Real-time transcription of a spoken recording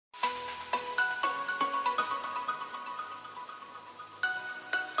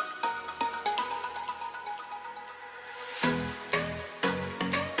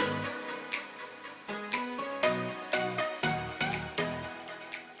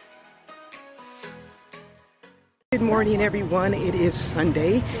Good morning, everyone. It is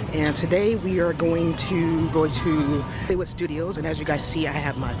Sunday, and today we are going to go to Hollywood Studios. And as you guys see, I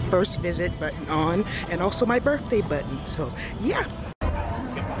have my first visit button on, and also my birthday button. So yeah,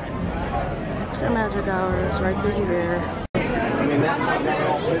 extra magic hours right through there. I mean, that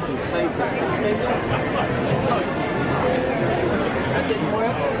all fits in space. That didn't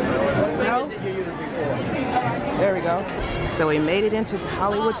work? No? Did you use it before? There we go. So we made it into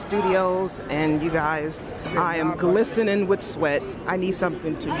Hollywood Studios, and you guys, I am glistening with sweat. I need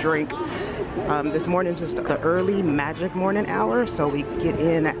something to drink. This morning's just the early magic morning hour, so we get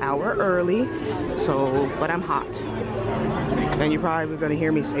in an hour early. So, but I'm hot. And you're probably gonna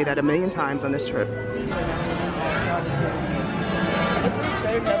hear me say that a million times on this trip.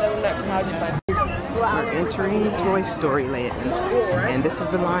 We're entering Toy Story Land, and this is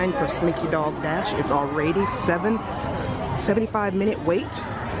the line for Slinky Dog Dash. It's already 75-minute wait.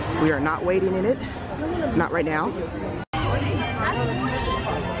 We are not waiting in it, not right now.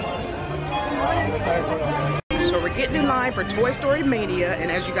 So we're getting in line for Toy Story Mania, and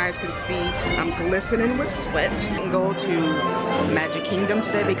as you guys can see, I'm glistening with sweat. We can go to Magic Kingdom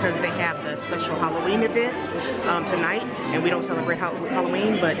today because they have the special Halloween event tonight, and we don't celebrate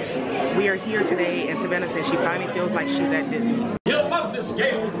Halloween, but we are here today, and Savannah says she finally feels like she's at Disney. You'll love this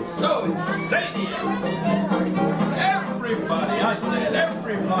game. It's so insane. Everybody, I said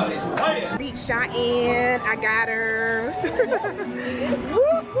everybody's playing. Beat Cheyenne, I got her.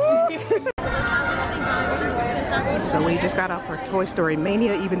 Whoop, whoop. So we just got off for Toy Story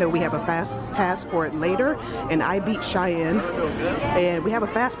Mania, even though we have a fast pass for it later, and I beat Cheyenne. And we have a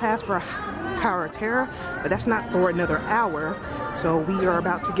fast pass for Tower of Terror, but that's not for another hour. So we are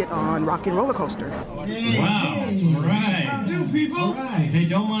about to get on Rock and Roller Coaster. Wow, all right. How do, people? All right. Hey,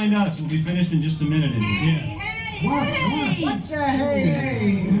 don't mind us. We'll be finished in just a minute. Hey, what's a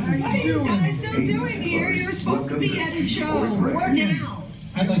hey? How you doing? What are you guys still doing here? You're supposed to be at a show now.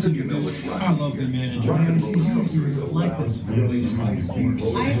 I'd like to I love the manager. I heard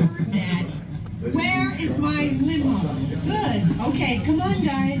that. Where is my limo? Good. Okay, come on,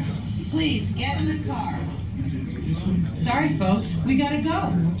 guys. Please, get in the car. Sorry, folks. We gotta go.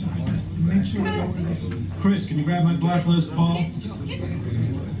 Come on. Chris, can you grab my blacklist, Paul?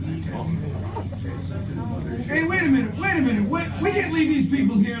 Hey, wait a minute. We can't leave these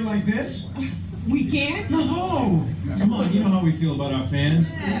people here like this. We can't? No! Come on, you know how we feel about our fans.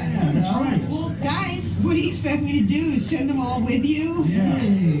 Yeah, that's right. Well, guys, what do you expect me to do? Send them all with you? Yeah.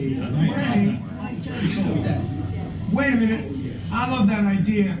 Wait a minute. I love that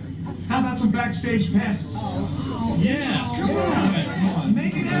idea. How about some backstage passes? Oh. Yeah. Come on.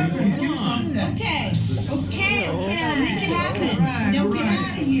 Make it happen. Give me some. Okay, I'll make it happen. Now get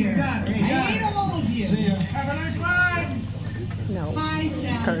out of here. I hate all of you. See ya. Have a nice ride. No. Bye,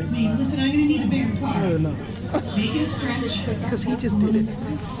 Sally. It's me. Listen, I'm gonna need a bigger car. No. Make it a stretch. Because he just did it.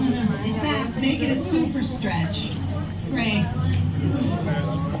 In fact, make it a super stretch. Great.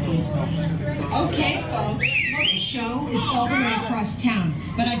 Okay, folks. Well, the show is all the way across town,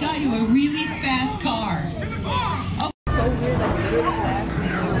 but I got you a really fast car. Oh. So weird, like literally last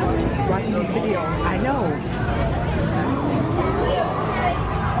week watching these videos. I know.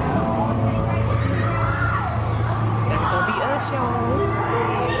 That's gonna be us, y'all.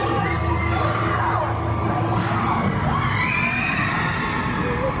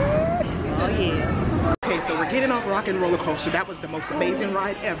 Oh yeah. Okay, so we're getting off Rock and Roller Coaster. That was the most amazing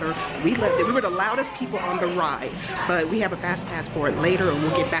ride ever. We loved it. We were the loudest people on the ride, but we have a fast pass for it later, and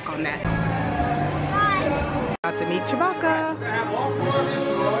we'll get back on that. About to meet Chewbacca.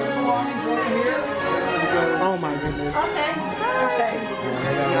 Oh my goodness. Okay.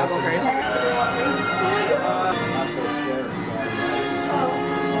 Y'all go first.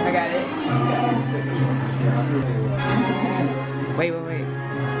 I got it. Wait. We're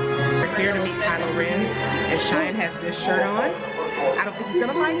here to meet Kylo Ren, and Cheyenne has this shirt on. I don't think he's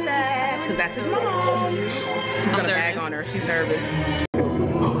gonna like that, because that's his mom. He's gonna bag on her. She's nervous.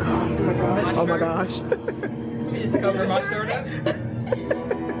 Oh my gosh. You just cover my shirt up?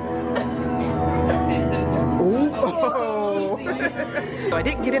 Oh. I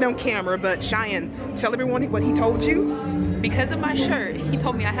didn't get it on camera, but Cheyenne, tell everyone what he told you. Because of my shirt, he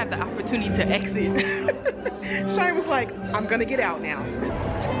told me I have the opportunity to exit. Cheyenne was like, I'm gonna get out now.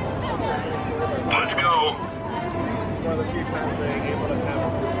 Let's go. One of the few times they ain't able to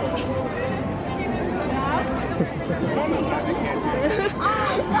have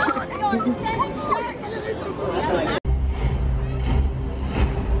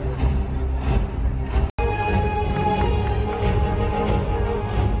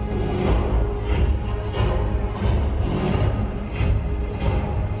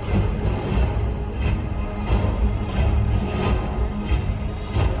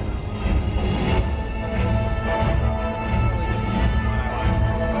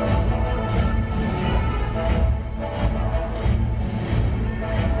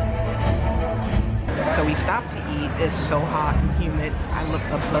So we stopped to eat. It's so hot and humid. I look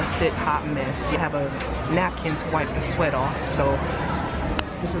a busted hot mess. You have a napkin to wipe the sweat off. So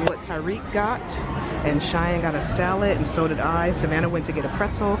this is what Tariq got, and Cheyenne got a salad, and so did I. Savannah went to get a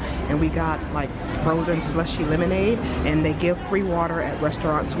pretzel, and we got like frozen slushy lemonade, and they give free water at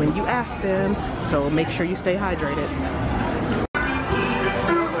restaurants when you ask them, so make sure you stay hydrated.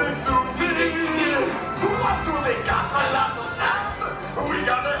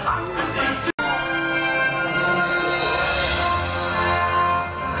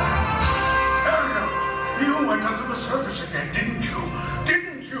 You went under the surface again, didn't you?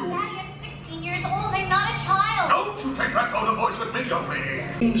 Didn't you? Daddy, I'm 16 years old. I'm not a child. Don't you take that tone of voice with me, young lady.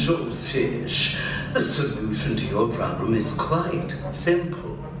 Angel fish, the solution to your problem is quite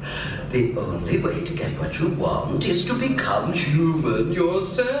simple. The only way to get what you want is to become human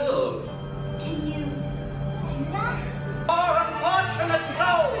yourself. Can you do that? Poor unfortunate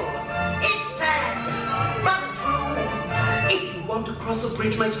soul! It's sad, but true. If you want to cross a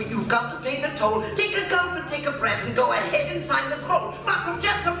bridge, my sweet, you've got to pay the toll. Take a gulp and take a breath and go ahead and sign the scroll. Flotsam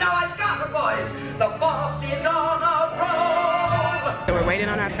jetsam, now I've got her, boys. The boss is on a roll. So we're waiting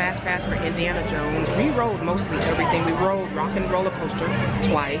on our fast pass for Indiana Jones. We rode mostly everything. We rode Rock and Roller Coaster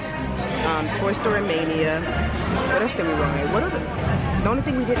twice, Toy Story Mania. What else did we ride? The only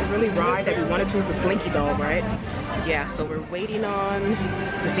thing we didn't really ride that we wanted to was the Slinky Dog, right? Yeah, so we're waiting on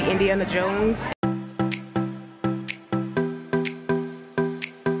to see Indiana Jones.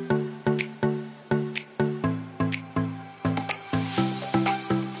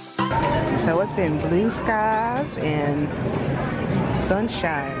 So it's been blue skies and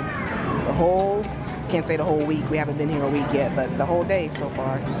sunshine the whole, can't say the whole week, we haven't been here a week yet, but the whole day so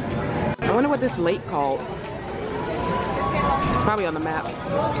far. I wonder what this lake called. It's probably on the map.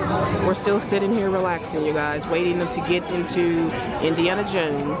 We're still sitting here relaxing, you guys, waiting to get into Indiana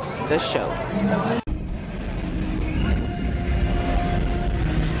Jones, the show.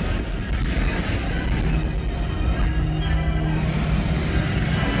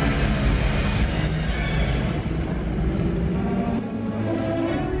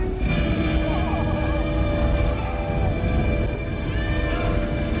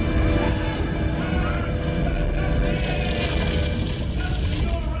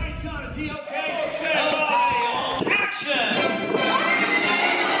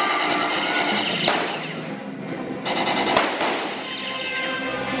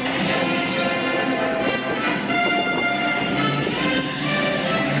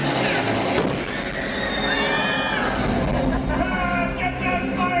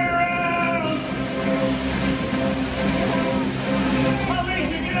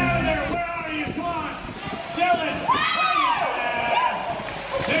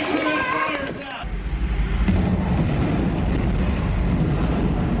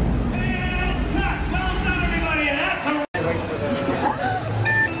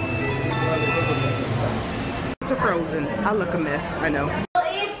 Frozen. I look a mess, I know.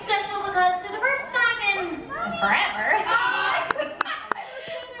 It's special because for the first time in forever, Elsa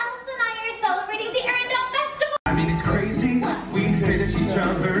and I are celebrating the Arendelle Festival. I mean, it's crazy. We finish each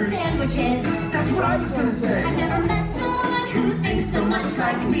other's Sandwiches. That's what I was gonna say. I've never met someone who thinks so much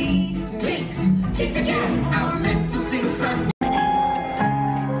like me. Jinx, jinx again, our mental synchron.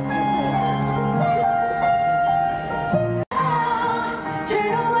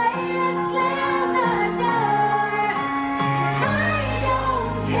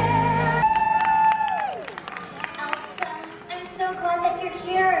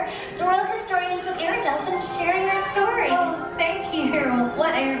 Sharing your story. Oh, thank you.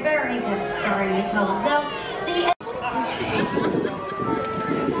 What a very good story you told. Though the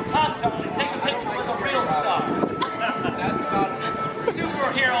Come, darling, take a picture with a real star.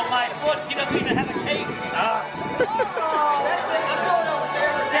 Superhero, my foot. He doesn't even have a cape.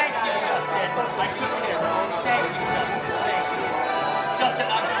 Thank you, Justin. I took care of it. Thank you, Justin. Thank you. Justin,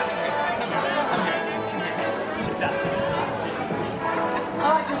 I'm coming here. Come here. Come here. Do the fast.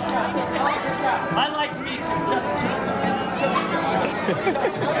 I like me too.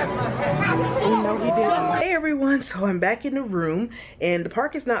 Oh no, he didn't. Hey everyone, so I'm back in the room and the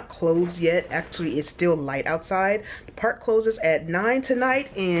park is not closed yet. Actually, it's still light outside. The park closes at 9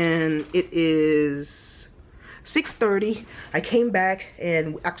 tonight and it is 6:30. I came back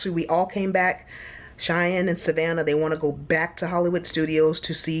and actually we all came back. Cheyenne and Savannah, they want to go back to Hollywood Studios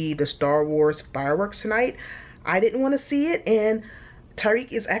to see the Star Wars fireworks tonight. I didn't want to see it, and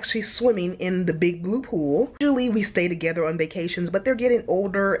Tariq is actually swimming in the big blue pool. Usually we stay together on vacations, but they're getting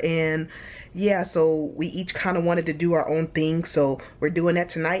older, and yeah, so we each kind of wanted to do our own thing, so we're doing that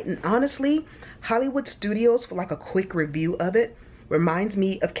tonight. And honestly, Hollywood Studios, for like a quick review of it, reminds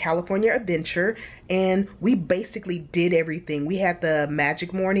me of California Adventure, and we basically did everything. We had the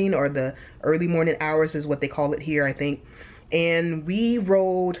magic morning, or the early morning hours is what they call it here, I think. And we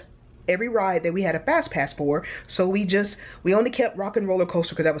rode every ride that we had a fast pass for. So we only kept Rock and Roller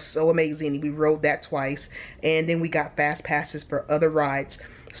Coaster because that was so amazing. We rode that twice, and then we got fast passes for other rides.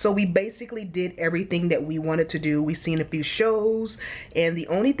 So we basically did everything that we wanted to do. We seen a few shows, and the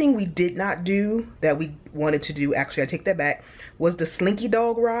only thing we did not do that we wanted to do, actually I take that back, was the Slinky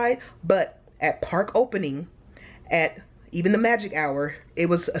Dog ride. But at park opening, at even the magic hour, it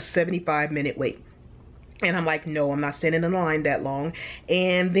was a 75-minute wait. And I'm like, no, I'm not standing in line that long.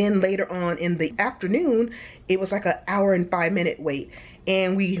 And then later on in the afternoon, it was like an hour and 5-minute wait.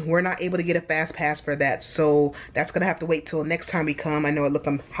 And we were not able to get a fast pass for that. So that's gonna have to wait till next time we come. I know it look,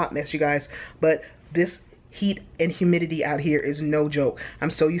 I'm a hot mess, you guys, but this heat and humidity out here is no joke.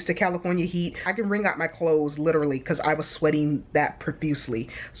 I'm so used to California heat. I can wring out my clothes literally because I was sweating that profusely.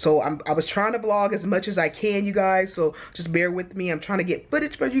 So I was trying to vlog as much as I can, you guys, so just bear with me. I'm trying to get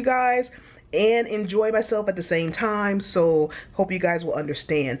footage for you guys and enjoy myself at the same time, so hope you guys will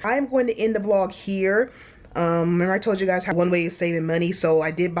understand. I'm going to end the vlog here. Remember I told you guys how one way is saving money, so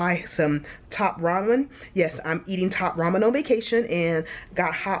I did buy some Top Ramen. Yes, I'm eating Top Ramen on vacation, and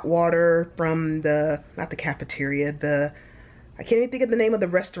got hot water from the, not the cafeteria, I can't even think of the name of the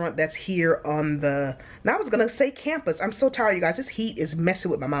restaurant that's here on the, now I was gonna say campus. I'm so tired, you guys. This heat is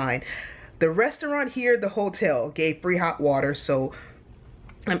messing with my mind. The restaurant here, the hotel, gave free hot water, so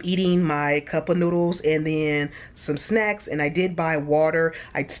I'm eating my cup of noodles and then some snacks, and I did buy water.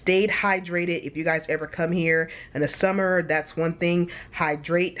 I stayed hydrated. If you guys ever come here in the summer, that's one thing.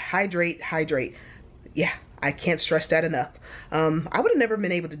 Hydrate, hydrate, hydrate. Yeah, I can't stress that enough. I would have never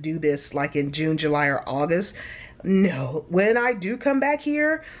been able to do this like in June, July, or August. No, when I do come back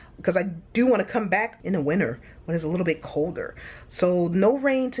here, because I do want to come back in the winter when it's a little bit colder. So no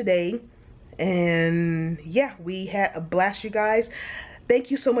rain today. And yeah, we had a blast, you guys. Thank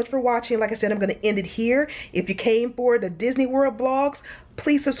you so much for watching. Like I said, I'm going to end it here. If you came for the Disney World vlogs,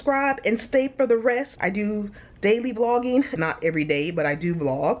 please subscribe and stay for the rest. I do daily vlogging, not every day, but I do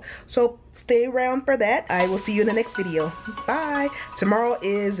vlog. So stay around for that. I will see you in the next video. Bye. Tomorrow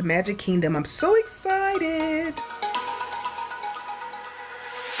is Magic Kingdom. I'm so excited.